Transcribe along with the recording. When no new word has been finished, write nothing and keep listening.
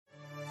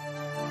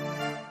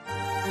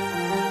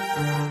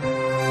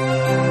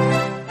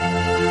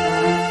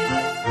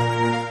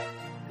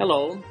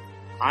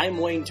I'm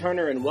Wayne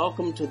Turner, and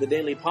welcome to the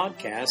daily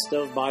podcast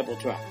of Bible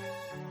Track.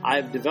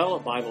 I've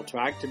developed Bible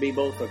Track to be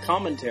both a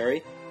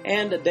commentary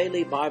and a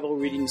daily Bible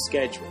reading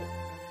schedule.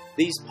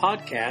 These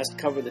podcasts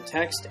cover the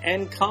text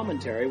and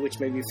commentary, which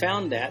may be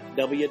found at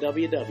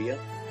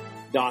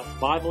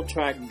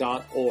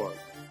www.bibletrack.org.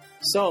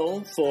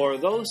 So, for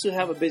those who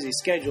have a busy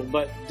schedule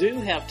but do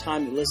have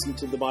time to listen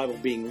to the Bible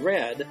being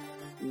read,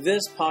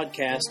 this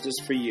podcast is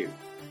for you.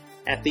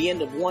 At the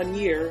end of 1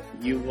 year,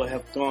 you will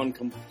have gone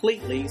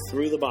completely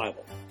through the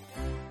Bible.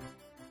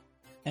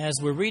 As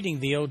we're reading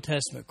the Old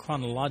Testament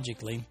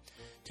chronologically,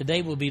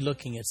 today we'll be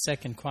looking at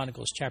 2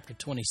 Chronicles chapter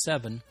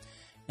 27,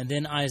 and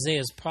then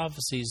Isaiah's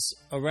prophecies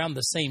around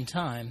the same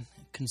time,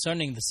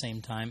 concerning the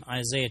same time,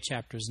 Isaiah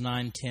chapters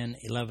 9, 10,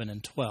 11,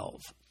 and 12.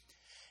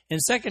 In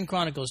 2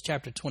 Chronicles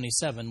chapter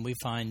 27, we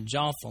find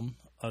Jotham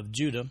of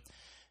Judah.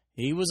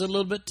 He was a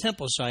little bit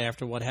temple shy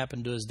after what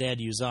happened to his dad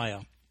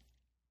Uzziah.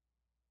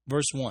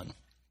 Verse 1.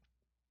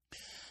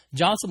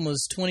 Jotham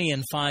was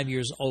 25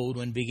 years old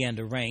when he began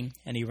to reign,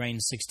 and he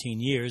reigned 16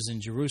 years in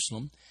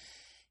Jerusalem.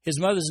 His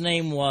mother's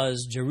name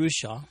was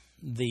Jerusha,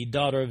 the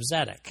daughter of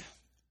Zadok.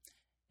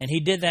 And he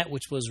did that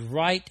which was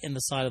right in the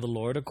sight of the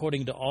Lord,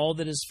 according to all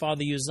that his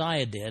father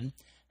Uzziah did.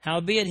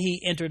 Howbeit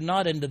he entered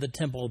not into the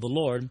temple of the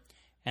Lord,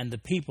 and the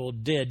people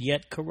did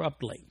yet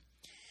corruptly.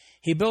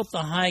 He built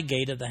the high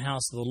gate of the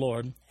house of the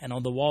Lord, and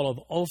on the wall of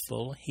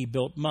Ophel he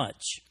built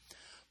much.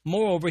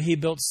 Moreover, he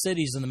built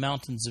cities in the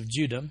mountains of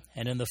Judah,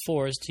 and in the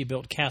forest he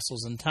built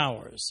castles and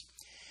towers.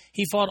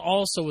 He fought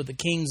also with the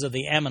kings of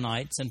the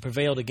Ammonites, and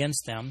prevailed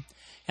against them.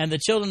 And the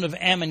children of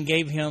Ammon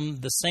gave him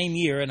the same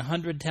year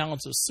 100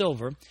 talents of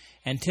silver,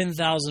 and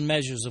 10,000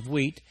 measures of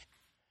wheat,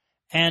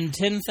 and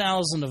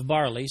 10,000 of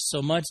barley.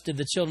 So much did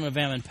the children of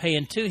Ammon pay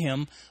unto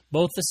him,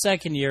 both the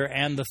second year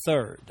and the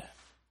third.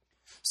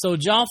 So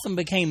Jotham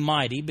became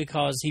mighty,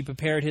 because he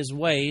prepared his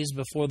ways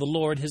before the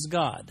Lord his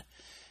God.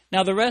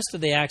 Now the rest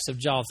of the acts of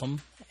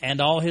Jotham, and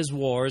all his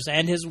wars,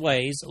 and his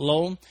ways,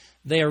 lo,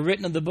 they are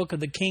written in the book of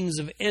the kings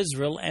of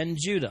Israel and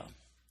Judah.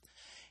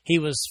 He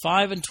was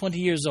 25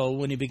 years old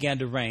when he began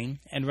to reign,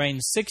 and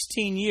reigned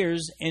 16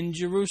 years in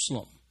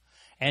Jerusalem.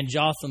 And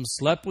Jotham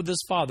slept with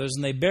his fathers,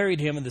 and they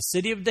buried him in the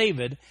city of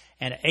David,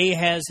 and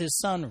Ahaz his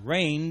son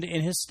reigned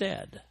in his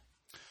stead.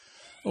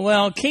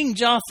 Well, King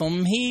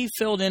Jotham, he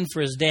filled in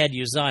for his dad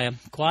Uzziah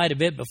quite a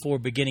bit before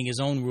beginning his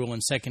own rule in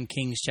 2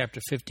 Kings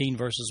chapter 15,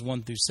 verses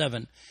 1 through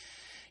 7.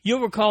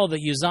 You'll recall that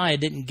Uzziah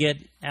didn't get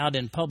out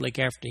in public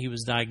after he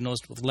was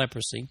diagnosed with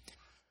leprosy.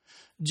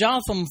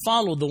 Jotham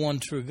followed the one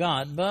true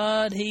God,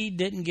 but he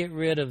didn't get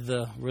rid of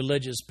the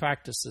religious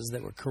practices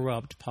that were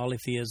corrupt,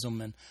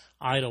 polytheism and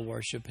idol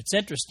worship. It's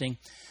interesting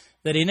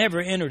that he never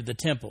entered the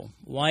temple.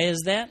 Why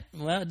is that?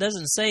 Well, it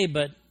doesn't say,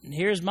 but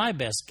here's my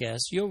best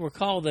guess. You'll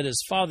recall that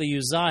his father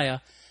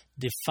Uzziah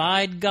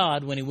defied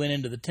God when he went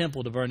into the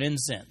temple to burn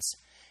incense.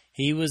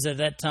 He was at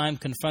that time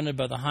confronted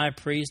by the high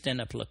priest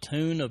and a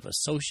platoon of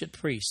associate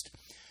priests.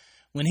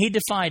 When he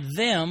defied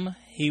them,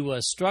 he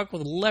was struck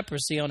with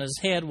leprosy on his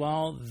head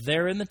while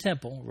there in the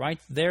temple, right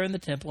there in the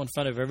temple in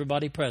front of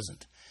everybody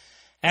present.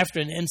 After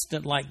an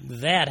incident like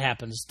that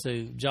happens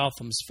to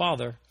Jotham's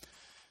father,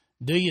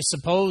 do you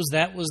suppose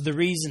that was the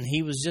reason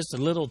he was just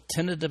a little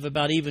tentative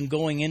about even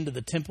going into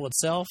the temple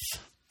itself?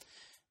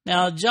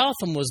 Now,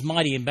 Jotham was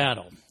mighty in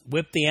battle,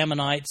 whipped the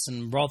Ammonites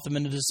and brought them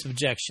into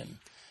subjection.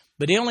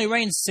 But he only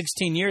reigned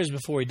 16 years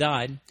before he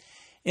died.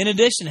 In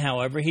addition,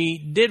 however, he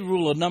did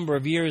rule a number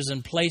of years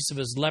in place of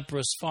his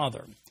leprous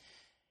father.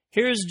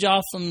 Here's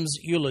Jotham's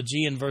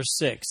eulogy in verse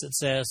 6. It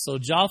says, So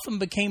Jotham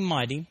became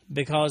mighty,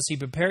 because he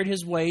prepared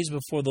his ways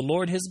before the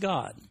Lord his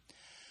God.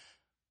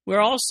 We're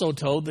also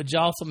told that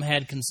Jotham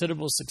had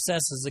considerable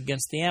successes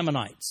against the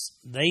Ammonites.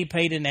 They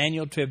paid an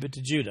annual tribute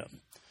to Judah.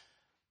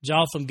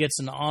 Jotham gets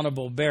an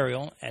honorable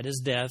burial at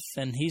his death,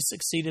 and he's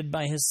succeeded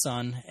by his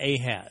son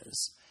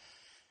Ahaz.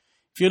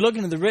 If you're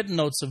looking at the written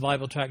notes of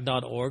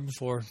BibleTrack.org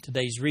for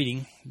today's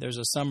reading, there's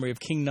a summary of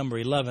King number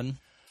 11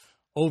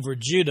 over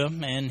Judah,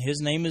 and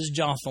his name is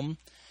Jotham,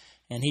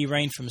 and he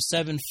reigned from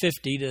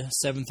 750 to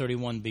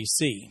 731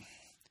 BC.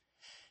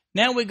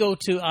 Now we go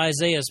to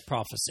Isaiah's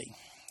prophecy.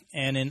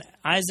 And in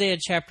Isaiah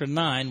chapter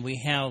 9,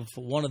 we have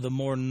one of the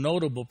more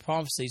notable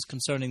prophecies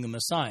concerning the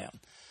Messiah.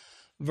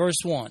 Verse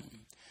 1,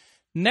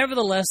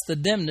 Nevertheless, the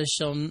dimness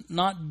shall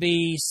not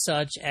be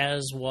such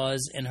as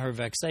was in her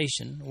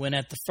vexation, when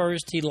at the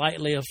first he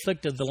lightly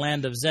afflicted the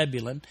land of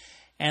Zebulun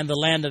and the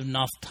land of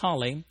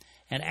Naphtali,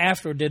 and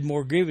after did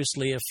more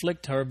grievously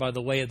afflict her by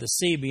the way of the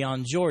sea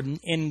beyond Jordan,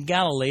 in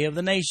Galilee of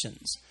the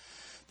nations.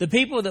 The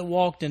people that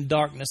walked in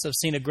darkness have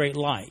seen a great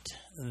light.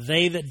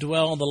 They that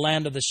dwell in the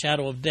land of the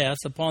shadow of death,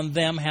 upon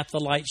them hath the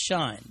light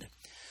shined.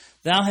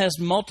 Thou hast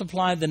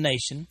multiplied the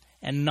nation,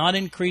 and not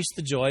increased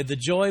the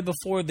joy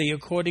before thee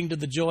according to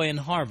the joy in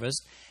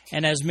harvest,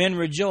 and as men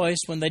rejoice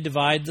when they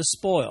divide the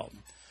spoil.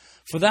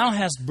 For thou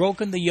hast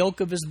broken the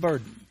yoke of his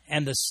burden,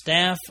 and the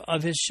staff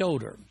of his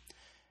shoulder,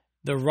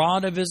 the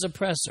rod of his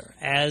oppressor,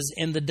 as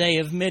in the day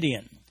of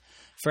Midian.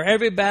 For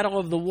every battle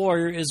of the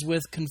warrior is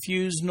with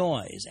confused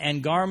noise,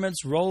 and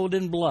garments rolled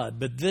in blood,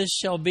 but this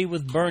shall be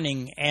with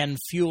burning and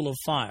fuel of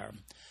fire.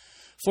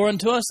 For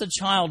unto us a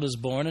child is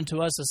born,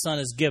 unto us a son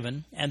is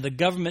given, and the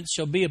government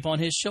shall be upon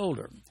his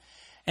shoulder.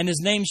 And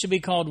his name shall be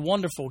called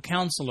Wonderful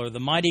Counselor,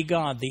 the Mighty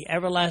God, the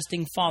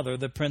Everlasting Father,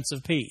 the Prince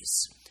of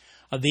Peace.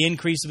 Of the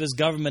increase of his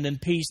government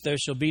and peace there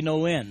shall be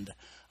no end,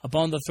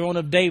 upon the throne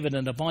of David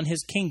and upon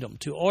his kingdom,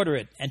 to order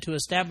it and to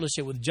establish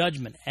it with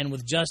judgment and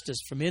with justice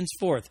from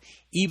henceforth,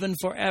 even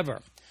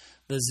forever.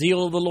 The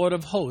zeal of the Lord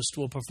of hosts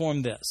will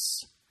perform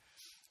this.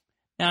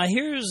 Now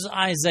here's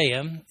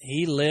Isaiah.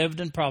 He lived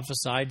and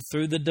prophesied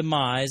through the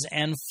demise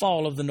and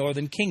fall of the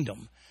northern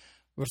kingdom,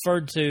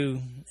 referred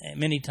to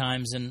many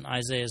times in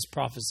Isaiah's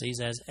prophecies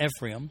as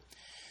Ephraim.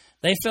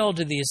 They fell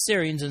to the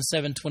Assyrians in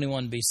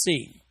 721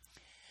 BC.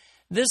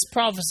 This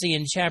prophecy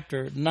in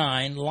chapter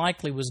 9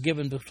 likely was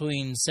given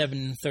between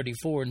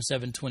 734 and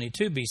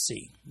 722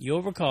 BC.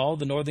 You'll recall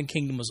the northern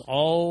kingdom was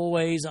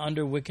always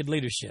under wicked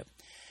leadership,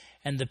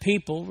 and the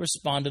people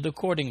responded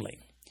accordingly.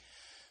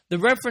 The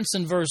reference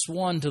in verse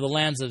 1 to the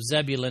lands of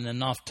Zebulun and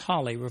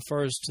Naphtali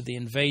refers to the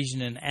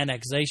invasion and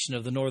annexation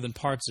of the northern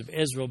parts of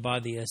Israel by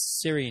the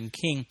Assyrian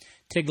king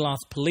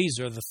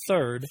Tiglath-Pileser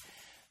III.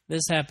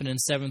 This happened in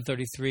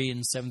 733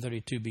 and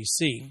 732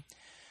 BC.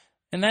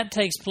 And that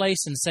takes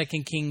place in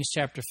 2 Kings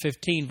chapter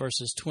 15,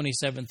 verses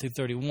 27 through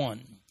 31.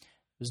 It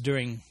was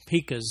during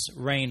Pekah's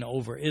reign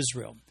over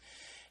Israel.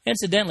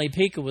 Incidentally,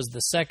 Pekah was the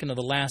second of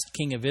the last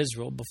king of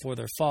Israel before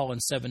their fall in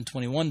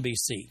 721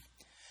 BC.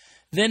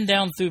 Then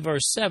down through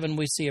verse 7,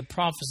 we see a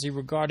prophecy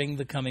regarding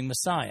the coming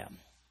Messiah.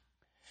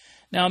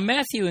 Now,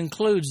 Matthew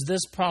includes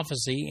this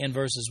prophecy in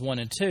verses 1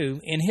 and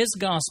 2 in his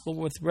gospel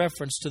with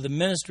reference to the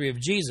ministry of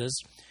Jesus,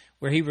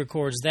 where he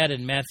records that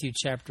in Matthew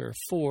chapter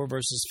 4,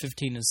 verses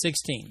 15 and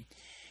 16.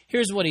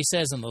 Here's what he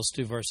says in those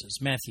two verses.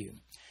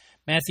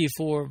 Matthew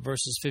 4,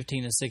 verses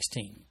 15 and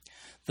 16.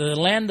 The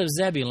land of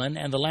Zebulun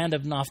and the land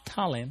of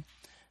Naphtali,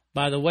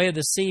 by the way of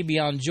the sea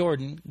beyond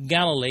Jordan,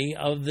 Galilee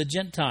of the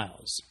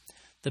Gentiles.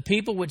 The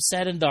people which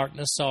sat in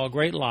darkness saw a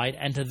great light,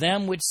 and to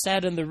them which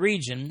sat in the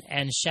region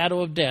and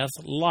shadow of death,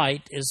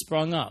 light is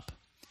sprung up.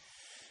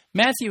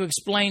 Matthew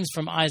explains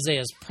from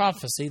Isaiah's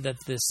prophecy that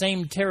the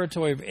same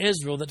territory of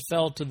Israel that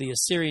fell to the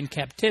Assyrian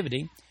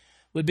captivity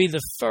would be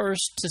the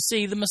first to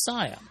see the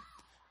Messiah.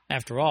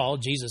 After all,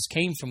 Jesus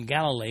came from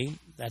Galilee,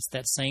 that's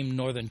that same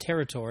northern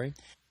territory,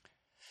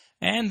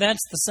 and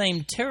that's the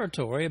same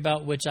territory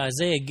about which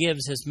Isaiah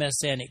gives his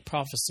messianic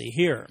prophecy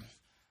here.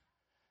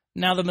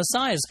 Now, the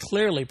Messiah is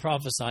clearly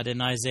prophesied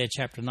in Isaiah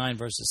chapter 9,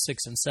 verses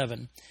 6 and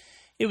 7.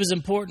 It was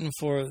important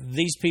for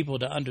these people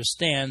to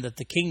understand that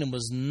the kingdom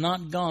was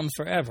not gone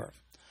forever.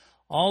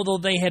 Although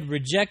they had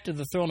rejected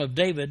the throne of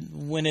David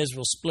when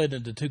Israel split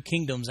into two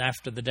kingdoms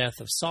after the death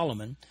of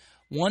Solomon,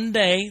 one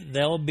day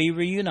they'll be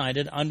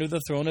reunited under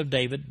the throne of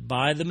David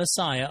by the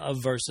Messiah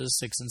of verses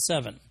 6 and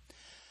 7.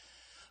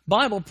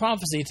 Bible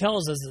prophecy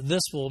tells us that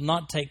this will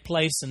not take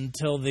place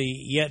until the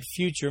yet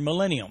future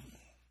millennium.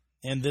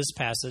 In this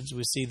passage,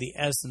 we see the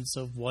essence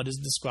of what is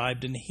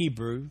described in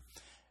Hebrew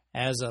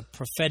as a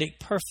prophetic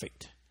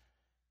perfect.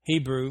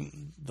 Hebrew,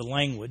 the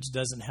language,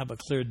 doesn't have a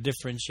clear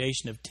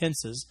differentiation of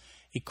tenses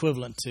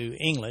equivalent to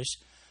English.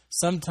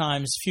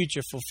 Sometimes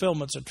future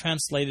fulfillments are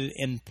translated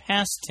in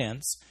past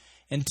tense,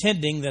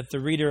 intending that the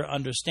reader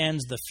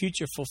understands the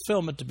future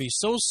fulfillment to be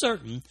so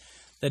certain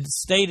that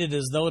it's stated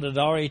as though it had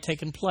already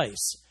taken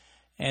place.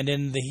 And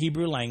in the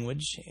Hebrew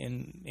language,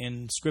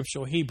 in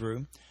scriptural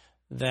Hebrew,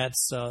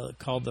 that's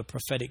called the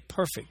prophetic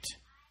perfect.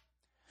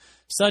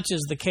 Such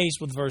is the case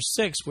with verse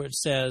 6, where it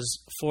says,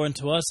 "For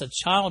unto us a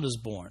child is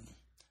born."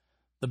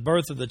 The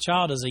birth of the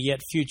child is a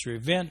yet future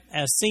event,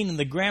 as seen in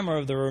the grammar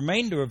of the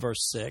remainder of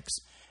verse 6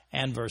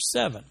 and verse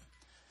 7.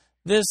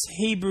 This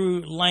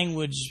Hebrew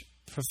language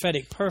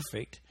prophetic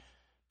perfect,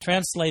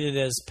 translated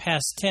as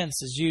past tense,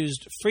 is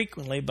used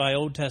frequently by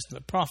Old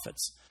Testament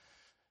prophets.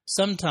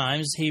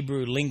 Sometimes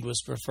Hebrew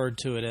linguists referred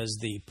to it as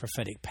the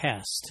prophetic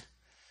past.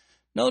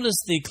 Notice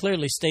the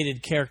clearly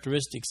stated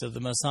characteristics of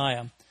the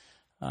Messiah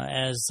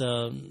as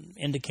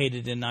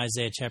indicated in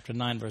Isaiah chapter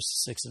 9,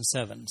 verses 6 and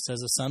 7. It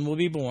says, "A son will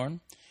be born.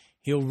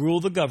 He'll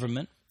rule the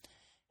government.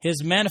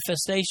 His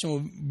manifestation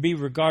will be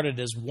regarded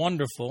as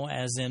wonderful,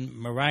 as in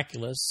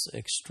miraculous,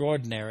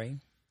 extraordinary.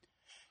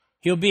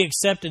 He'll be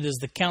accepted as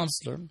the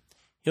counselor.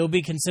 He'll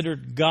be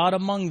considered God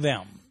among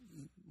them,"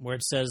 where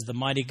it says, "the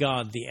mighty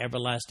God, the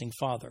everlasting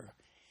Father."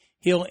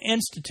 He'll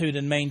institute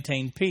and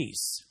maintain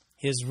peace.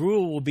 His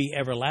rule will be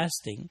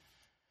everlasting,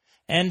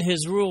 and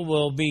his rule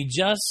will be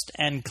just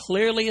and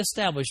clearly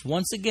established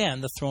once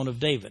again the throne of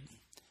David.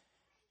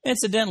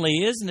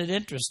 Incidentally, isn't it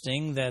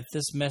interesting that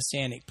this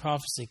messianic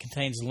prophecy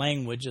contains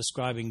language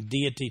ascribing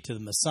deity to the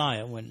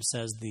Messiah when it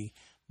says the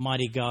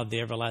mighty God, the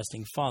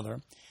everlasting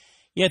Father?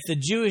 Yet the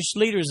Jewish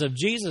leaders of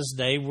Jesus'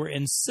 day were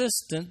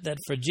insistent that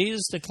for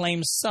Jesus to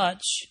claim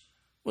such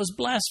was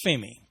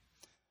blasphemy.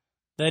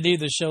 That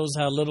either shows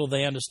how little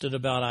they understood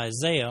about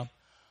Isaiah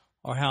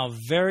or how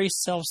very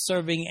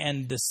self-serving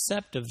and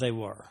deceptive they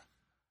were.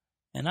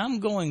 And I'm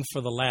going for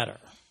the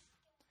latter.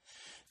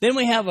 Then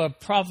we have a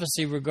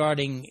prophecy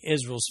regarding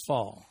Israel's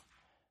fall,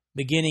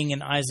 beginning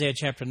in Isaiah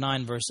chapter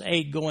 9, verse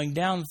 8, going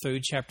down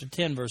through chapter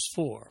 10, verse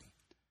 4.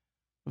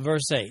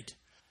 Verse 8,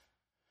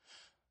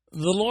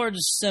 The Lord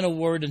sent a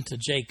word unto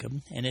Jacob,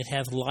 and it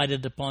hath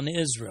lighted upon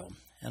Israel.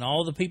 And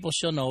all the people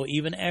shall know,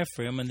 even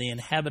Ephraim and the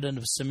inhabitant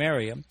of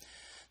Samaria,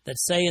 that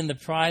say in the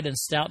pride and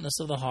stoutness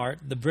of the heart,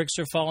 The bricks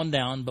are fallen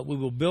down, but we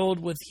will build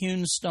with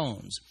hewn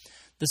stones.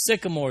 The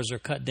sycamores are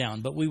cut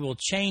down, but we will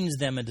change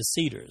them into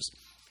cedars.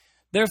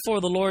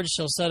 Therefore the Lord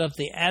shall set up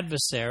the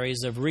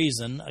adversaries of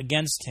Rezin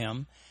against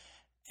him,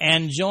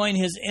 and join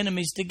his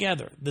enemies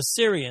together, the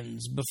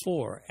Syrians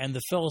before, and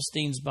the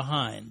Philistines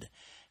behind.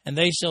 And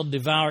they shall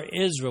devour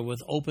Israel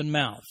with open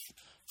mouth.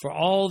 For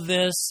all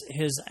this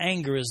his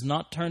anger is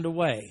not turned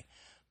away,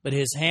 but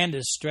his hand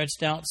is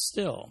stretched out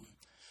still.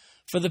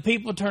 For the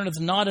people turneth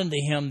not unto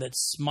him that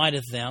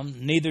smiteth them,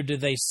 neither do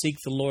they seek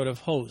the Lord of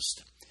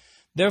hosts.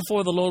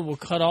 Therefore the Lord will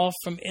cut off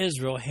from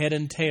Israel head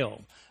and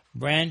tail,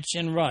 branch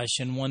and rush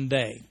in one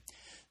day.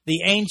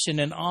 The ancient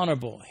and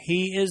honorable,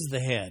 he is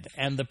the head,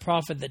 and the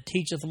prophet that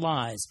teacheth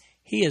lies,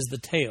 he is the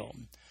tail.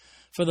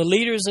 For the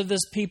leaders of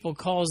this people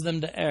cause them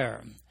to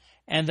err,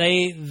 and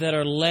they that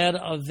are led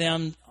of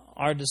them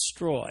are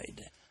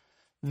destroyed.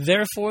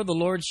 Therefore the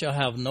Lord shall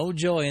have no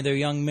joy in their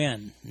young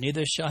men,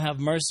 neither shall have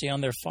mercy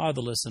on their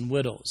fatherless and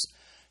widows.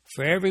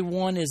 For every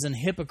one is an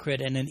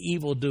hypocrite and an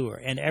evildoer,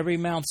 and every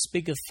mouth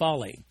speaketh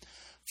folly.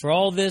 For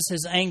all this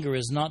his anger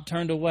is not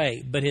turned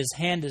away, but his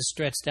hand is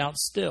stretched out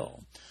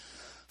still.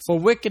 For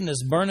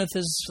wickedness burneth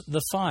as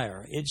the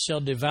fire, it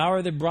shall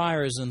devour the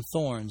briars and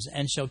thorns,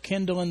 and shall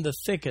kindle in the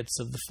thickets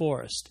of the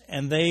forest,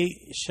 and they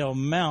shall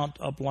mount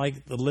up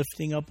like the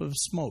lifting up of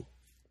smoke.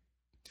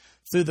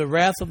 Through the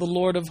wrath of the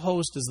Lord of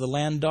hosts is the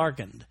land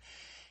darkened,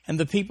 and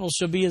the people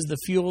shall be as the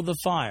fuel of the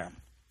fire.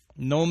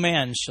 No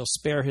man shall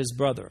spare his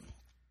brother.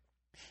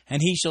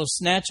 And he shall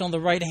snatch on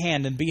the right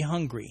hand and be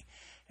hungry,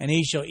 and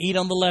he shall eat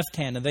on the left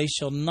hand, and they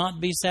shall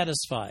not be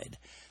satisfied.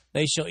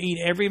 They shall eat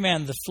every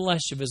man the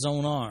flesh of his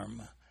own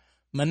arm.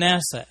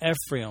 Manasseh,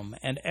 Ephraim,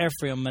 and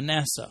Ephraim,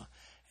 Manasseh,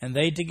 and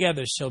they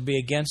together shall be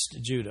against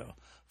Judah.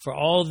 For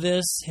all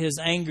this his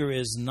anger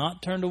is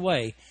not turned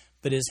away,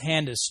 but his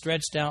hand is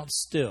stretched out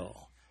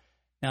still.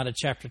 Now to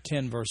chapter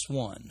 10, verse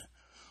 1.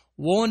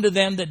 Woe unto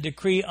them that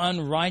decree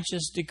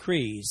unrighteous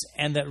decrees,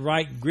 and that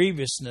write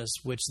grievousness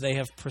which they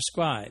have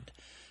prescribed,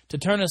 to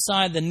turn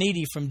aside the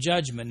needy from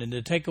judgment, and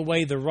to take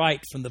away the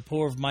right from the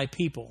poor of my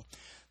people,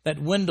 that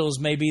windows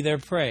may be their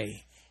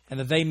prey, and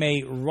that they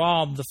may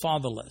rob the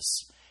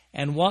fatherless.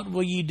 And what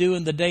will ye do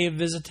in the day of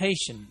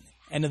visitation,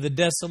 and in the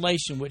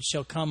desolation which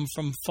shall come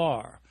from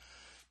far?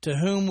 To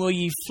whom will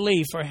ye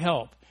flee for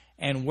help,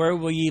 and where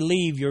will ye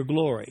leave your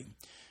glory?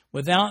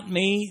 Without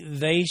me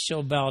they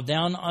shall bow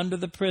down under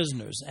the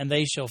prisoners, and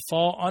they shall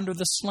fall under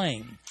the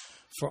slain.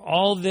 For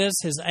all this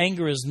his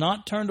anger is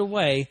not turned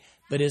away,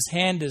 but his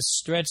hand is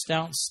stretched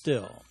out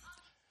still.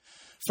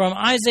 From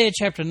Isaiah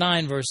chapter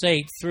 9, verse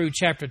 8, through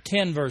chapter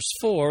 10, verse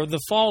 4, the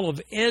fall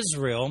of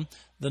Israel,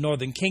 the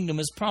northern kingdom,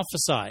 is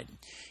prophesied.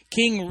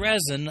 King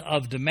Rezin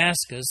of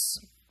Damascus,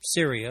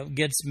 Syria,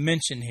 gets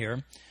mentioned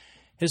here.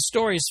 His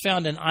story is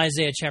found in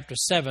Isaiah chapter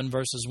 7,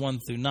 verses 1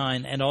 through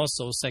 9, and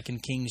also 2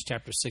 Kings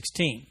chapter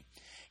 16.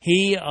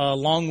 He,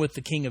 along with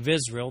the king of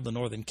Israel, the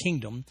northern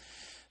kingdom,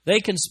 they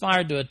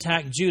conspired to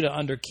attack Judah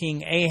under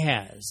King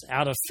Ahaz.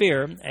 Out of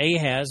fear,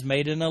 Ahaz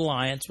made an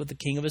alliance with the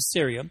king of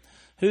Assyria,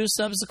 who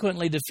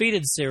subsequently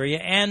defeated Syria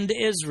and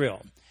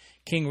Israel.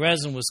 King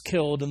Rezin was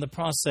killed in the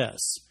process.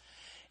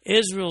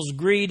 Israel's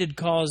greed had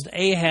caused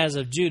Ahaz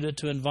of Judah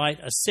to invite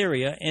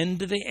Assyria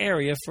into the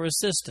area for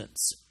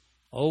assistance.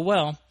 Oh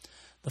well,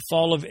 the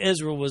fall of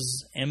Israel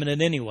was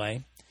imminent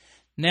anyway.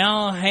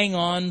 Now hang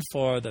on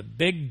for the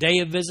big day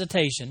of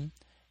visitation.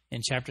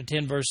 In chapter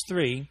 10, verse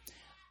 3,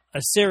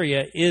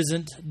 Assyria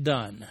isn't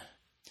done.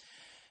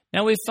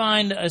 Now we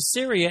find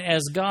Assyria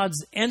as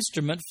God's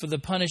instrument for the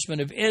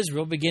punishment of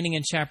Israel, beginning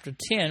in chapter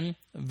 10,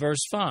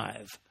 verse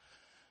 5.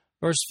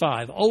 Verse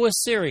 5, O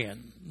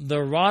Assyrian,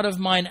 the rod of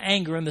mine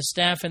anger and the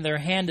staff in their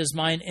hand is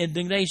mine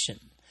indignation.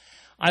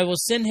 I will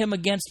send him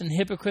against an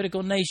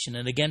hypocritical nation,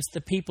 and against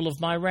the people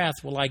of my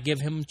wrath will I give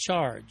him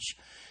charge,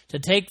 to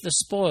take the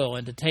spoil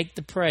and to take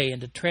the prey,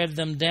 and to tread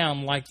them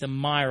down like the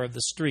mire of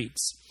the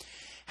streets.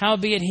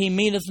 Howbeit he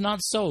meaneth not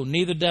so,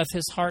 neither doth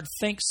his heart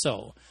think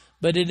so,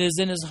 but it is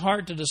in his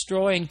heart to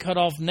destroy and cut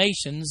off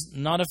nations,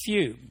 not a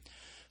few.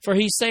 For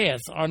he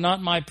saith, Are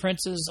not my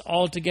princes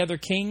altogether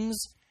kings?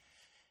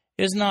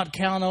 Is not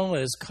Calno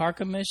as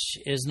Carchemish?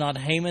 Is not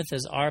Hamath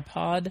as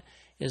Arpad?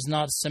 Is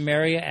not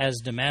Samaria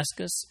as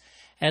Damascus?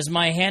 As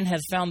my hand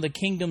hath found the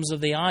kingdoms of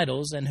the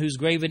idols, and whose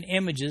graven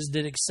images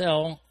did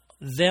excel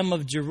them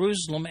of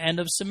Jerusalem and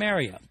of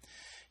Samaria.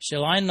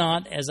 Shall I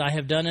not, as I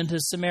have done unto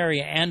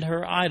Samaria and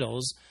her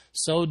idols,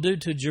 so do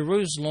to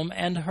Jerusalem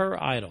and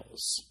her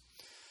idols?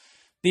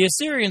 The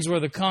Assyrians were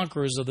the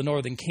conquerors of the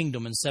northern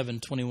kingdom in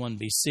 721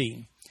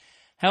 BC.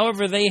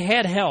 However, they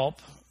had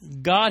help.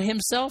 God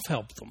himself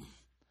helped them.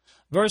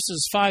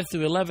 Verses 5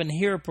 through 11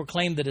 here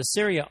proclaim that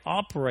Assyria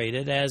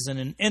operated as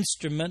an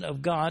instrument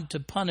of God to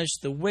punish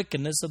the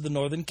wickedness of the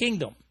northern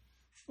kingdom.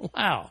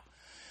 Wow.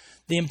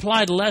 The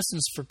implied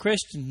lessons for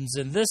Christians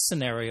in this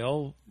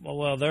scenario,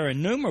 well, they're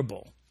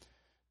innumerable.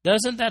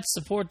 Doesn't that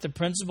support the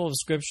principle of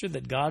Scripture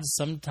that God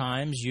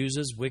sometimes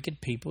uses wicked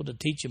people to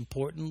teach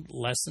important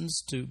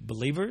lessons to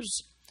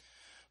believers?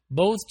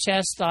 Both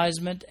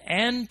chastisement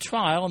and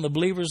trial in the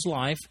believer's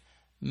life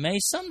may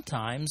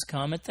sometimes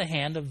come at the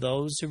hand of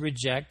those who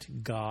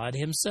reject God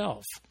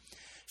Himself.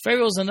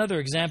 Pharaoh is another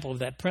example of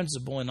that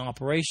principle in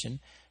operation,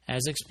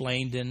 as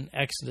explained in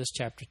Exodus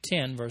chapter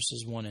 10,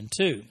 verses 1 and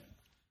 2.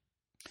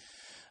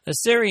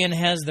 Assyrian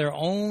has their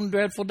own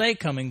dreadful day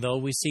coming, though.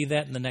 We see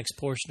that in the next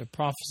portion of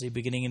prophecy,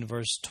 beginning in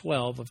verse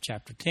 12 of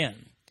chapter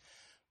 10.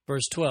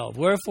 Verse 12,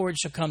 Wherefore it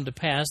shall come to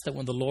pass that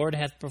when the Lord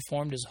hath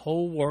performed His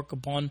whole work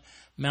upon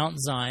Mount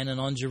Zion and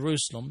on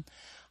Jerusalem,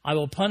 I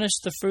will punish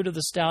the fruit of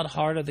the stout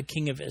heart of the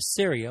king of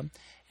Assyria,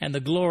 and the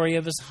glory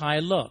of his high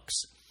looks.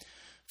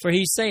 For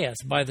he saith,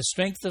 By the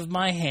strength of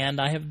my hand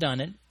I have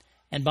done it,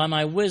 and by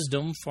my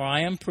wisdom, for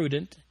I am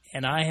prudent,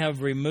 and I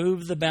have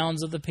removed the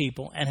bounds of the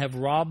people, and have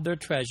robbed their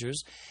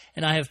treasures,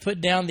 and I have put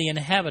down the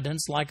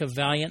inhabitants like a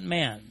valiant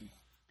man.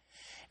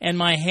 And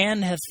my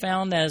hand hath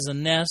found as a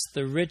nest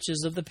the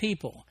riches of the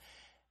people.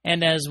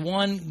 And as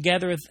one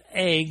gathereth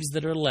eggs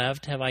that are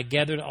left, have I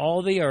gathered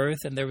all the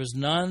earth, and there was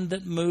none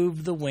that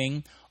moved the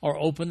wing, or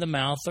opened the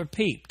mouth, or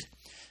peeped.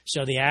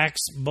 Shall the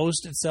axe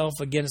boast itself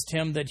against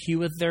him that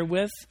heweth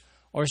therewith?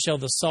 Or shall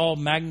the saw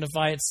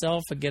magnify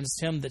itself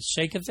against him that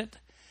shaketh it?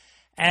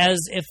 As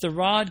if the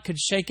rod could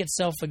shake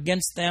itself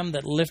against them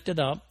that lift it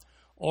up,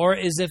 or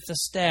as if the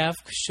staff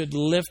should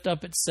lift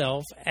up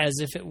itself, as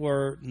if it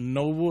were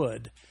no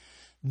wood.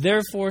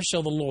 Therefore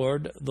shall the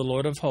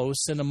Lord of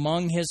hosts, send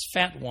among his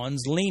fat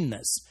ones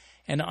leanness,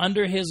 and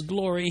under his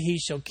glory he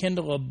shall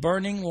kindle a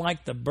burning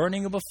like the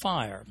burning of a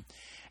fire.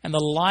 And the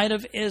light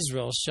of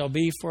Israel shall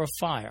be for a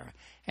fire,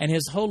 and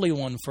his Holy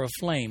One for a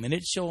flame, and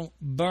it shall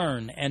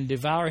burn and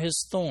devour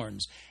his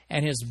thorns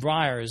and his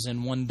briars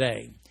in one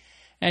day,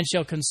 and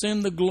shall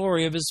consume the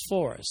glory of his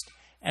forest,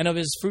 and of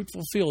his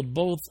fruitful field,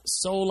 both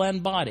soul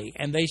and body,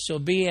 and they shall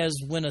be as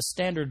when a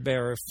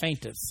standard-bearer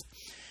fainteth.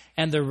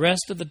 And the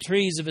rest of the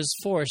trees of his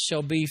forest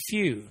shall be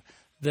few,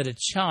 that a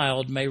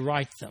child may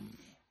write them.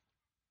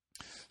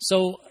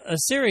 So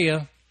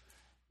Assyria,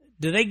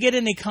 do they get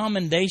any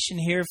commendation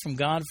here from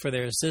God for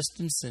their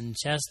assistance in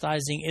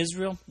chastising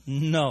Israel?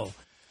 No.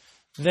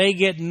 They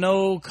get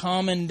no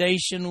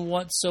commendation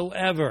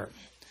whatsoever.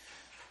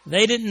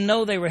 They didn't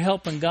know they were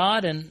helping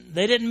God, and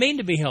they didn't mean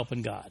to be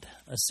helping God.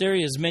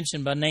 Assyria is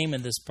mentioned by name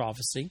in this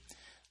prophecy.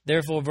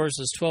 Therefore,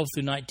 verses 12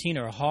 through 19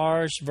 are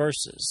harsh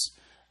verses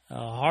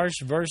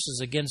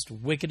against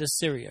wicked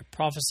Assyria,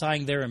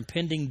 prophesying their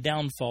impending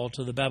downfall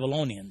to the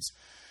Babylonians,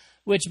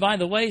 which, by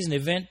the way, is an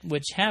event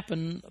which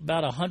happened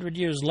about 100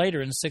 years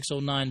later in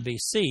 609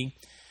 BC.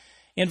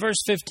 In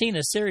verse 15,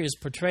 Assyria is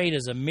portrayed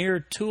as a mere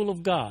tool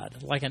of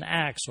God, like an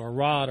axe or a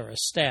rod or a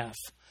staff.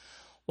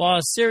 While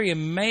Assyria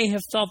may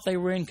have thought they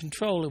were in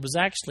control, it was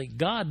actually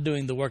God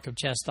doing the work of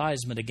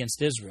chastisement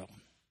against Israel.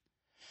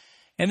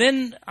 And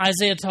then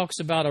Isaiah talks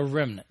about a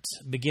remnant,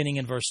 beginning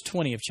in verse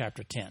 20 of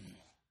chapter 10.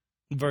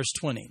 Verse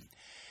 20,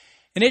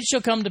 And it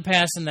shall come to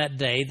pass in that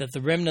day that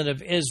the remnant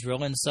of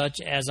Israel, and such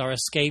as are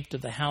escaped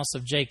of the house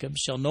of Jacob,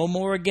 shall no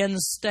more again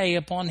stay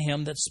upon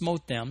him that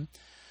smote them,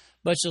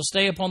 but shall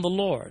stay upon the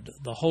Lord,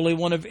 the Holy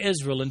One of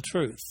Israel in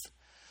truth.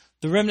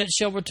 The remnant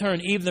shall return,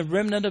 even the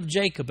remnant of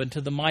Jacob, unto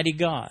the mighty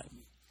God.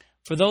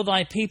 For though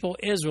thy people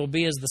Israel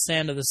be as the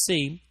sand of the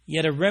sea,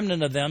 yet a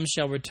remnant of them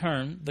shall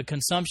return, the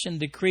consumption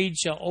decreed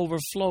shall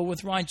overflow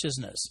with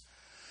righteousness.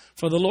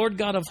 For the Lord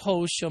God of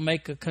hosts shall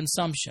make a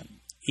consumption,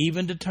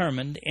 even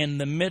determined in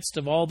the midst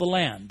of all the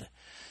land.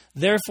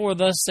 Therefore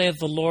thus saith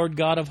the Lord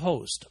God of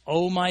hosts,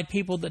 O my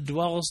people that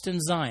dwellest in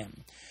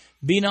Zion,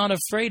 be not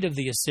afraid of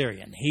the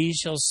Assyrian. He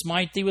shall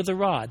smite thee with a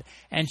rod,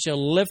 and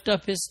shall lift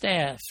up his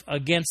staff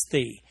against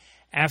thee,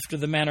 after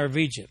the manner of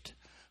Egypt.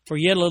 For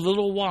yet a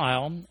little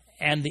while,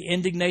 and the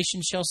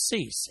indignation shall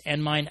cease,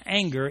 and mine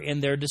anger in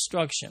their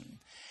destruction.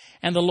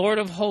 And the Lord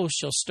of hosts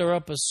shall stir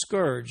up a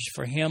scourge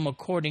for him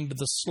according to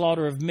the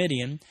slaughter of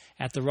Midian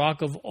at the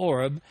rock of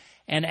Oreb,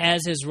 and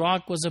as his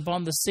rock was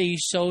upon the sea,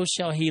 so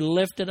shall he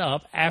lift it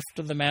up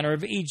after the manner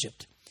of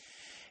Egypt.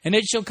 And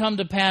it shall come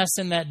to pass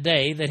in that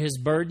day that his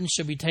burden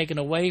shall be taken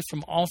away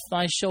from off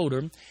thy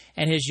shoulder,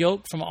 and his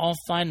yoke from off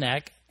thy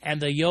neck,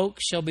 and the yoke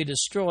shall be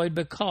destroyed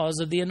because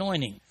of the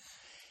anointing.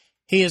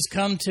 He is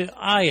come to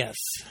Aiath,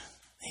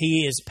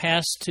 he is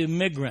passed to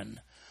Migron.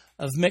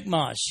 Of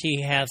Michmash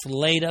he hath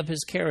laid up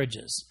his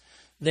carriages.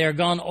 They are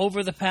gone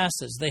over the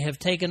passes, they have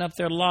taken up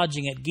their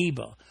lodging at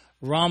Geba.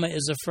 Ramah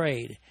is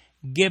afraid,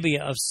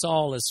 Gibeah of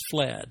Saul is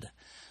fled.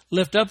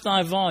 Lift up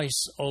thy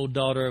voice, O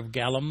daughter of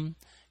Gallim,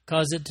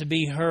 cause it to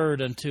be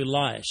heard unto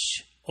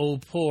Laish, O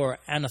poor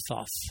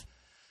Anathoth.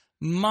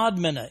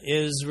 Madmenah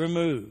is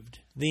removed.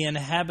 The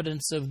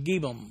inhabitants of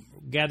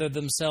Gebim gather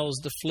themselves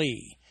to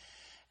flee.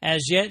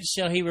 As yet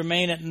shall he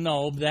remain at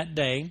Nob that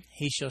day.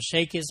 He shall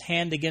shake his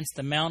hand against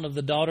the mount of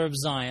the daughter of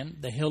Zion,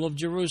 the hill of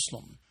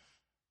Jerusalem.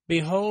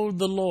 Behold,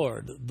 the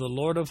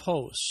Lord of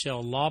hosts,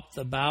 shall lop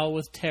the bough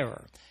with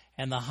terror,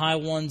 and the high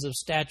ones of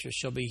stature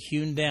shall be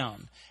hewn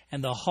down,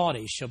 and the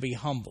haughty shall be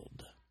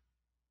humbled.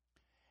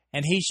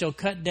 And he shall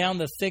cut down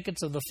the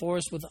thickets of the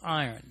forest with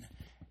iron,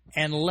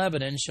 and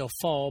Lebanon shall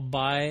fall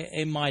by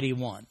a mighty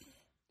one.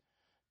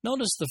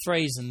 Notice the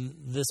phrase in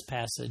this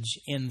passage,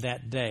 in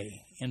that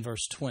day, in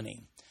verse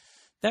 20.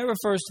 That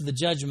refers to the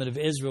judgment of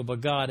Israel by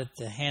God at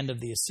the hand of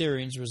the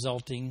Assyrians,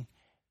 resulting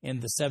in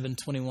the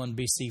 721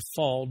 BC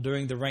fall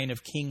during the reign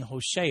of King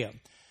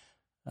Hoshea.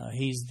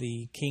 He's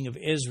the king of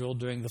Israel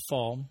during the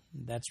fall.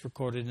 That's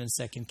recorded in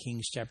 2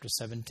 Kings chapter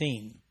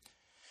 17.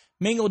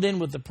 Mingled in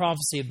with the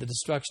prophecy of the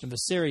destruction of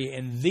Assyria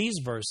in these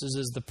verses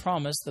is the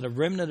promise that a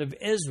remnant of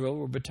Israel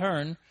will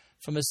return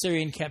from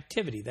Assyrian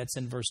captivity. That's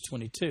in verse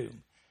 22.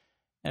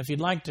 Now, if you'd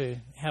like to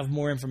have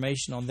more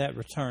information on that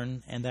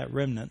return and that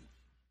remnant,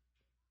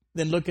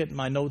 then look at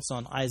my notes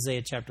on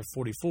Isaiah chapter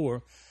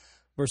 44,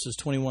 verses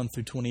 21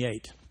 through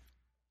 28.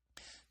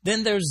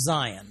 Then there's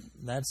Zion.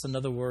 That's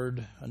another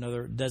word,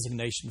 another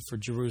designation for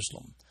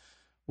Jerusalem.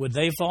 Would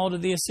they fall to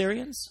the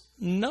Assyrians?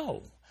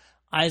 No.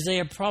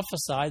 Isaiah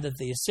prophesied that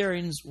the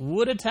Assyrians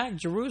would attack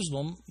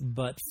Jerusalem,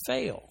 but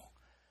fail.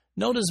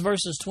 Notice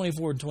verses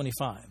 24 and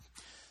 25.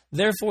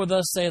 Therefore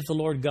thus saith the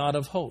Lord God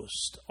of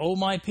hosts, O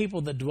my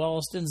people that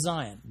dwellest in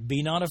Zion,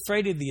 be not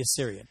afraid of the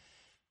Assyrian.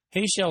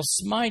 He shall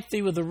smite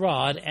thee with a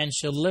rod, and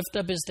shall lift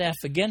up his staff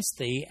against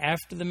thee,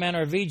 after the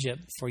manner of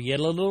Egypt, for yet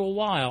a little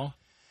while,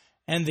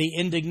 and the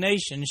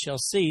indignation shall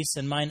cease,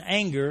 and mine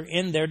anger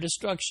in their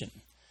destruction.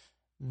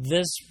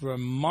 This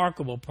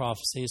remarkable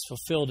prophecy is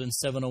fulfilled in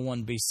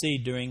 701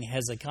 BC during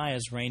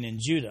Hezekiah's reign in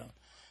Judah,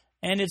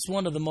 and it's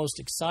one of the most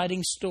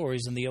exciting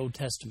stories in the Old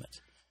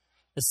Testament.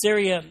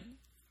 Assyria,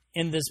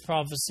 in this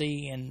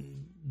prophecy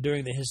and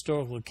during the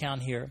historical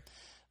account here,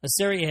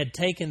 Assyria had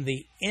taken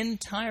the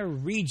entire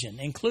region,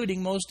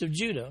 including most of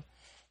Judah,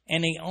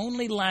 and he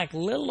only lacked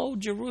little old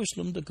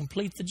Jerusalem to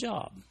complete the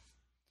job.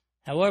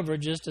 However,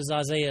 just as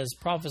Isaiah's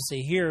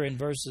prophecy here in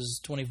verses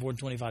 24 and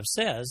 25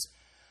 says,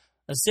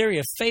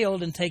 Assyria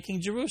failed in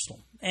taking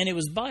Jerusalem, and it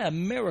was by a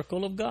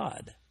miracle of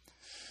God.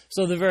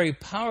 So the very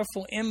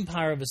powerful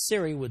empire of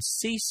Assyria would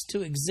cease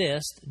to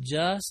exist,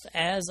 just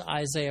as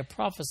Isaiah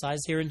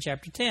prophesies here in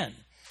chapter 10.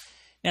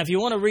 Now, if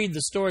you want to read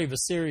the story of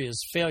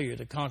Assyria's failure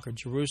to conquer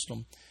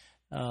Jerusalem,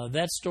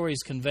 that story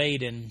is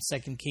conveyed in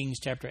 2 Kings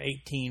chapter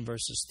 18,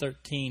 verses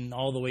 13,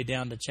 all the way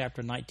down to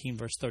chapter 19,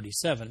 verse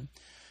 37,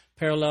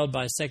 paralleled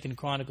by 2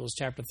 Chronicles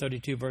chapter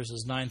 32,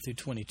 verses 9 through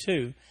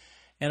 22,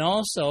 and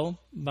also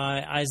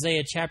by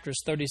Isaiah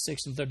chapters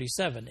 36 and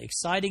 37.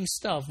 Exciting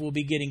stuff we'll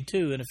be getting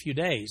to in a few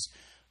days,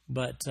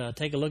 but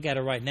take a look at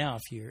it right now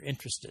if you're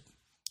interested.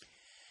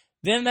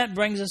 Then that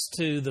brings us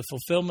to the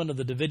fulfillment of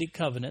the Davidic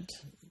covenant,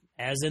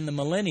 as in the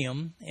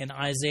millennium in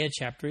Isaiah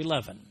chapter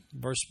 11,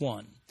 verse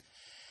 1.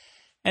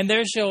 And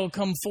there shall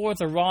come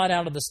forth a rod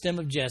out of the stem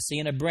of Jesse,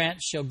 and a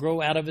branch shall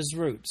grow out of his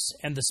roots,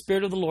 and the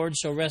Spirit of the Lord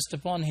shall rest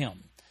upon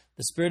him,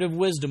 the Spirit of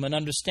wisdom and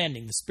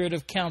understanding, the Spirit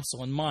of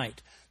counsel and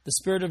might, the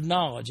Spirit of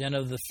knowledge and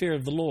of the fear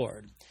of the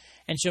Lord,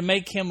 and shall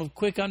make him of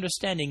quick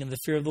understanding in the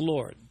fear of the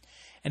Lord.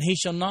 And he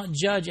shall not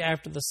judge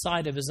after the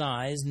sight of his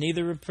eyes,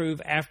 neither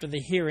reprove after the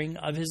hearing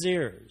of his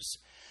ears.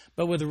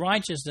 But with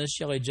righteousness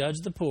shall he judge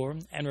the poor,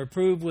 and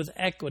reprove with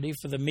equity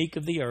for the meek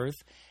of the earth.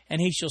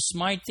 And he shall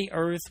smite the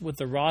earth with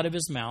the rod of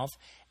his mouth,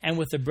 and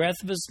with the breath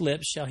of his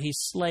lips shall he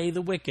slay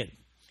the wicked.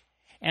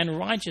 And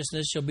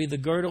righteousness shall be the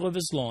girdle of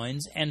his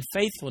loins, and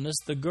faithfulness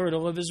the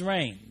girdle of his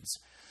reins.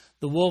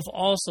 The wolf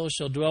also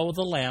shall dwell with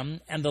the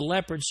lamb, and the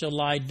leopard shall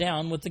lie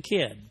down with the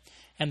kid,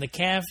 and the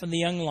calf and the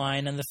young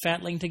lion and the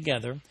fatling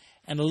together,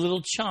 and a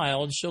little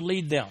child shall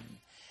lead them.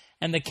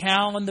 And the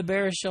cow and the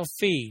bear shall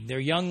feed, their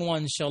young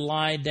ones shall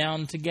lie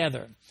down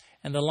together.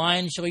 And the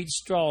lion shall eat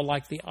straw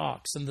like the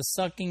ox, and the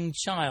sucking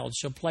child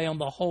shall play on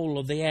the hole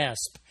of the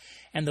asp,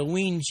 and the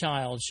weaned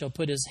child shall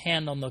put his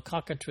hand on the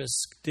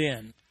cockatrice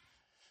den.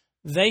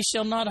 They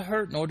shall not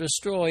hurt nor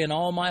destroy in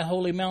all my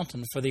holy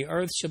mountain, for the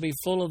earth shall be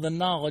full of the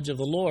knowledge of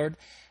the Lord,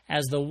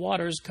 as the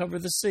waters cover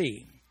the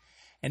sea.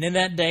 And in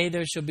that day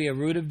there shall be a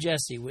root of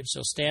Jesse, which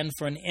shall stand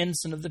for an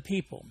ensign of the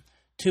people.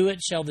 To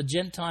it shall the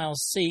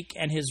Gentiles seek,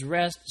 and his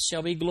rest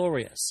shall be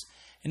glorious.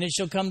 And it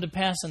shall come to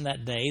pass in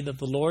that day that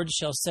the Lord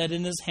shall set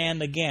in his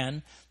hand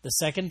again the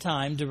second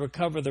time to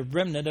recover the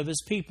remnant of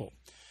his people,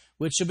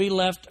 which shall be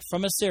left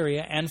from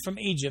Assyria, and from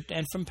Egypt,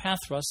 and from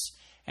Pathros,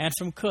 and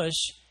from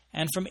Cush,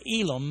 and from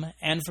Elam,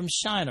 and from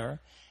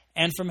Shinar,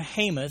 and from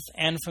Hamath,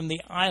 and from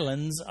the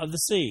islands of the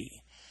sea.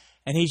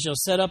 And he shall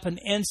set up an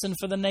ensign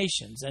for the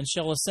nations, and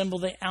shall assemble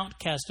the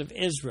outcast of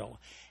Israel,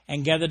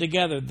 and gather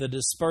together the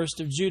dispersed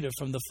of Judah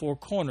from the four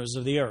corners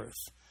of the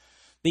earth.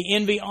 The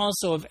envy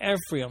also of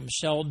Ephraim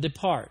shall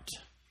depart,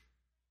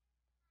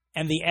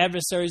 and the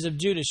adversaries of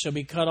Judah shall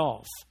be cut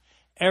off.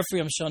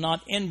 Ephraim shall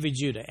not envy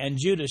Judah, and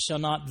Judah shall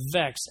not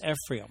vex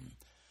Ephraim.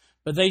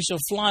 But they shall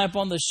fly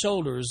upon the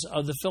shoulders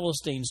of the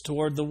Philistines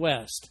toward the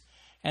west,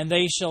 and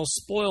they shall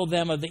spoil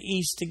them of the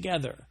east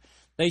together.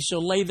 They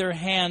shall lay their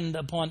hand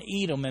upon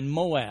Edom and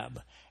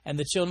Moab, and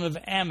the children of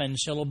Ammon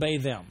shall obey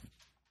them.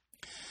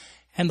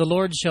 And the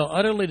Lord shall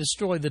utterly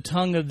destroy the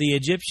tongue of the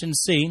Egyptian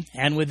sea,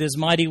 and with his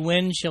mighty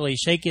wind shall he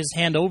shake his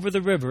hand over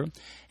the river,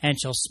 and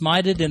shall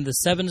smite it in the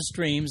 7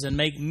 streams, and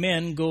make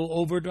men go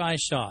over dry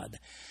shod.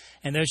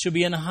 And there shall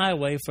be an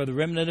highway for the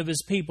remnant of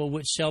his people,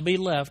 which shall be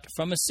left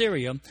from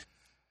Assyria,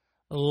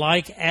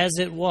 like as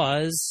it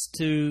was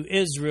to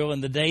Israel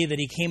in the day that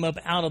he came up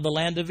out of the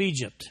land of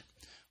Egypt.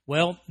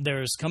 Well,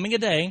 there is coming a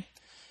day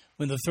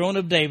when the throne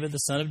of David, the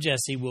son of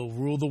Jesse, will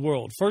rule the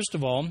world. First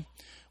of all,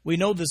 we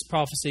know this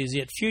prophecy is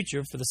yet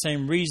future for the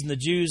same reason the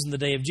Jews in the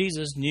day of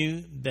Jesus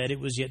knew that it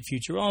was yet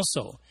future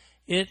also.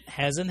 It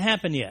hasn't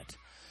happened yet.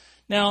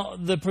 Now,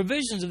 the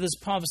provisions of this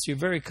prophecy are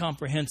very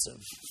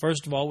comprehensive.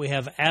 First of all, we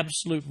have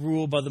absolute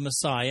rule by the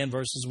Messiah in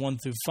verses 1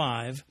 through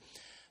 5.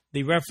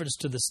 The reference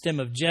to the stem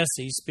of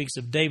Jesse speaks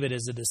of David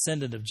as a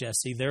descendant of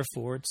Jesse.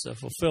 Therefore, it's a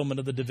fulfillment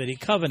of the Davidic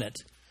covenant.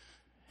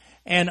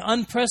 An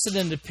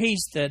unprecedented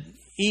peace that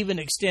even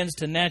extends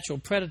to natural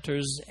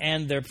predators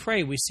and their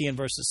prey we see in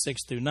verses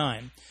 6 through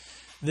 9.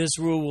 This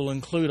rule will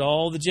include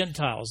all the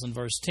Gentiles in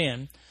verse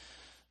 10.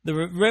 The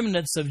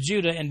remnants of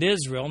Judah and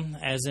Israel,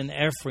 as in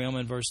Ephraim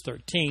in verse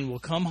 13, will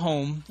come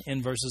home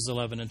in verses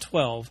 11 and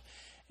 12,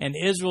 and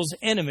Israel's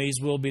enemies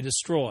will be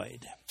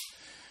destroyed.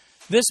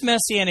 This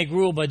messianic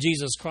rule by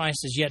Jesus Christ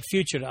is yet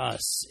future to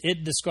us.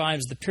 It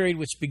describes the period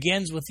which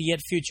begins with the yet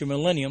future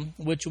millennium,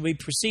 which will be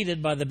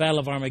preceded by the Battle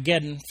of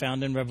Armageddon,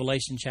 found in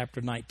Revelation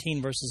chapter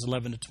 19, verses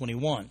 11 to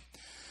 21.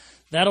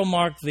 That'll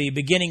mark the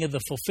beginning of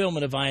the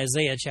fulfillment of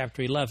Isaiah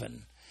chapter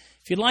 11.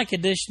 If you'd like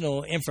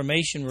additional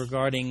information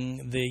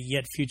regarding the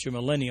yet future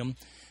millennium,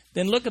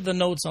 then look at the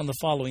notes on the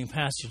following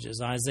passages: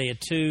 Isaiah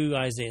 2,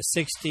 Isaiah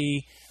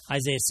 60,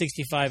 Isaiah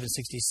 65 and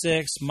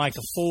 66,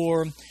 Micah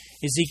 4,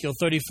 Ezekiel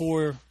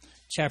 34,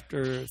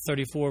 chapter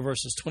 34,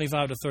 verses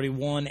 25 to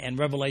 31, and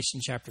Revelation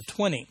chapter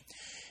 20.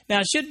 Now,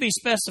 it should be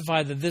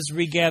specified that this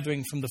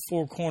regathering from the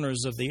 4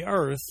 corners of the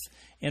earth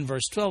in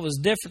verse 12 is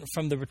different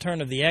from the return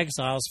of the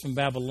exiles from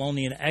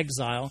Babylonian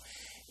exile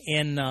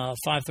in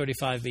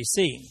 535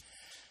 BC.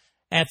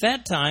 At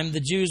that time, the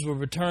Jews were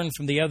returned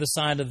from the other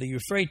side of the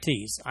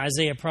Euphrates.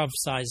 Isaiah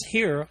prophesies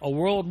here a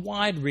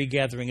worldwide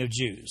regathering of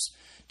Jews.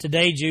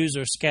 Today, Jews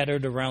are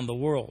scattered around the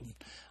world.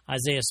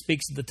 Isaiah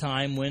speaks of the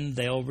time when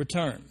they'll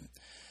return.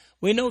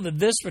 We know that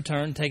this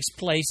return takes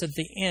place at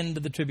the end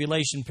of the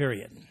tribulation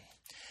period.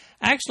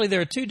 Actually,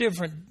 there are 2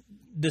 different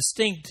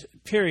distinct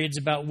periods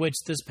about which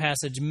this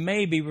passage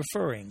may be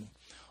referring.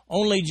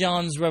 Only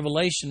John's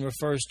revelation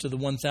refers to the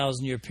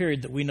 1,000-year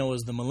period that we know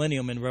as the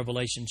millennium in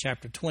Revelation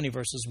chapter 20,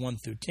 verses 1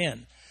 through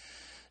 10.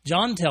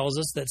 John tells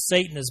us that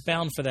Satan is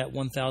bound for that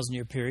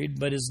 1,000-year period,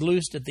 but is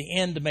loosed at the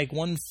end to make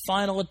one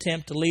final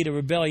attempt to lead a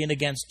rebellion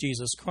against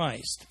Jesus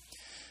Christ.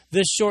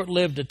 This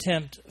short-lived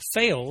attempt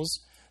fails.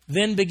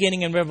 Then,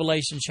 beginning in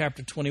Revelation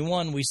chapter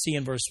 21, we see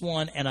in verse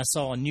 1, "And I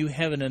saw a new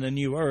heaven and a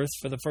new earth,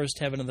 for the first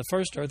heaven and the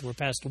first earth were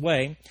passed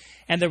away,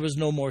 and there was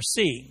no more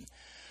sea."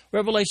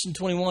 Revelation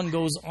 21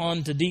 goes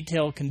on to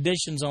detail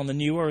conditions on the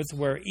new earth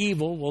where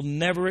evil will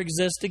never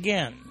exist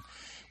again.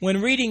 When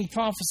reading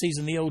prophecies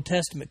in the Old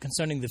Testament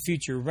concerning the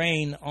future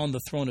reign on the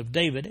throne of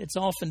David, it's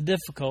often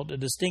difficult to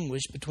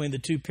distinguish between the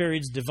 2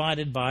 periods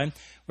divided by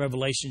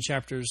Revelation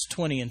chapters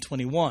 20 and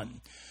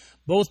 21.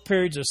 Both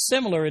periods are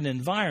similar in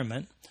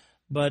environment,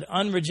 but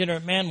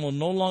unregenerate man will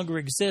no longer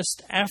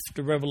exist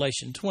after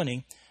Revelation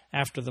 20,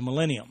 after the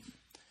millennium.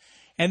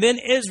 And then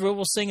Israel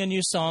will sing a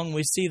new song.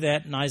 We see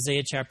that in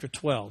Isaiah chapter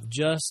 12,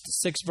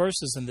 just 6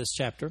 verses in this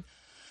chapter.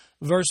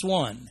 Verse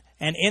 1,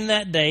 "And in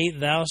that day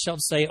thou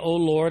shalt say, O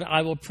Lord,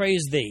 I will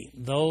praise thee.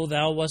 Though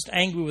thou wast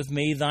angry with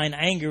me, thine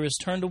anger is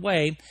turned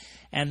away,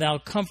 and thou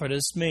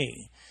comfortest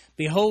me.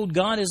 Behold,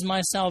 God is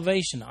my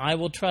salvation. I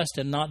will trust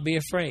and not be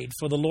afraid.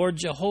 For the Lord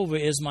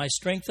Jehovah is my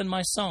strength and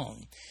my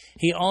song.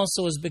 He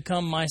also has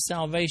become my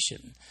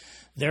salvation.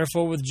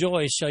 Therefore with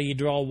joy shall ye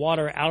draw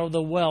water out of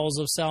the wells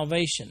of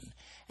salvation.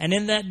 And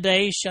in that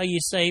day shall ye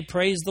say,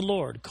 Praise the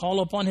Lord.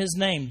 Call upon his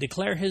name.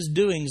 Declare his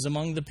doings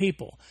among the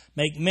people.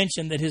 Make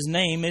mention that his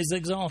name is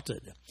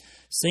exalted.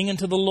 Sing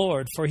unto the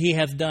Lord, for he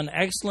hath done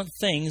excellent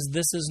things.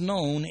 This is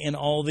known in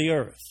all the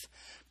earth.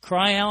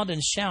 Cry out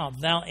and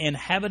shout, thou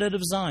inhabitant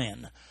of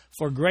Zion,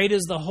 for great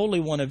is the Holy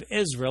One of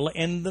Israel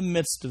in the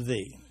midst of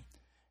thee."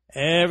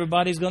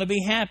 Everybody's going to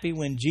be happy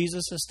when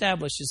Jesus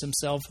establishes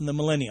himself in the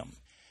millennium.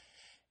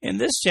 In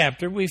this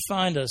chapter, we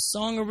find a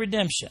song of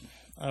redemption,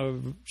 a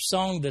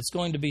song that's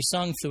going to be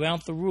sung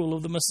throughout the rule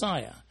of the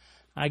Messiah.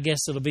 I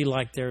guess it'll be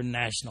like their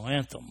national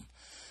anthem.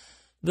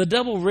 The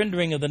double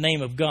rendering of the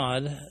name of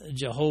God,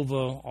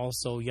 Jehovah,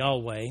 also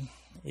Yahweh,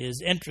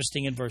 is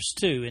interesting in verse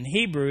 2. In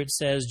Hebrew, it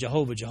says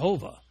Jehovah,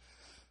 Jehovah.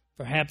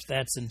 Perhaps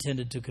that's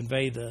intended to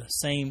convey the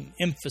same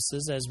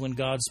emphasis as when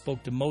God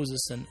spoke to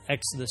Moses in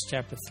Exodus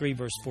chapter 3,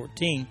 verse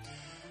 14,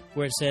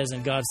 where it says,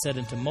 And God said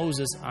unto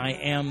Moses, I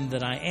am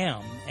that I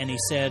am. And he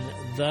said,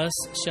 Thus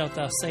shalt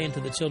thou say unto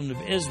the children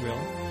of Israel,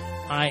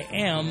 I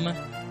am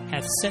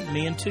hath sent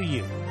me unto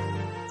you.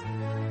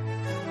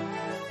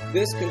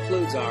 This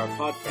concludes our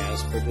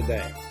podcast for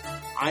today.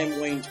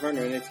 I'm Wayne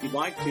Turner, and if you'd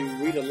like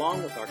to read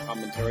along with our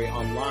commentary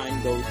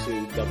online, go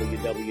to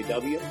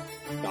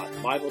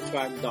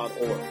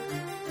www.bibletrack.org.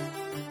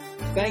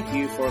 Thank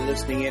you for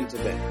listening in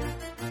today.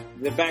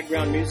 The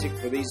background music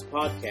for these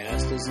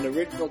podcasts is an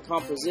original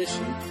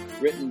composition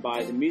written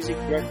by the music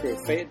director of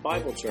Fayette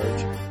Bible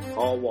Church,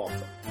 Paul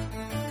Walker.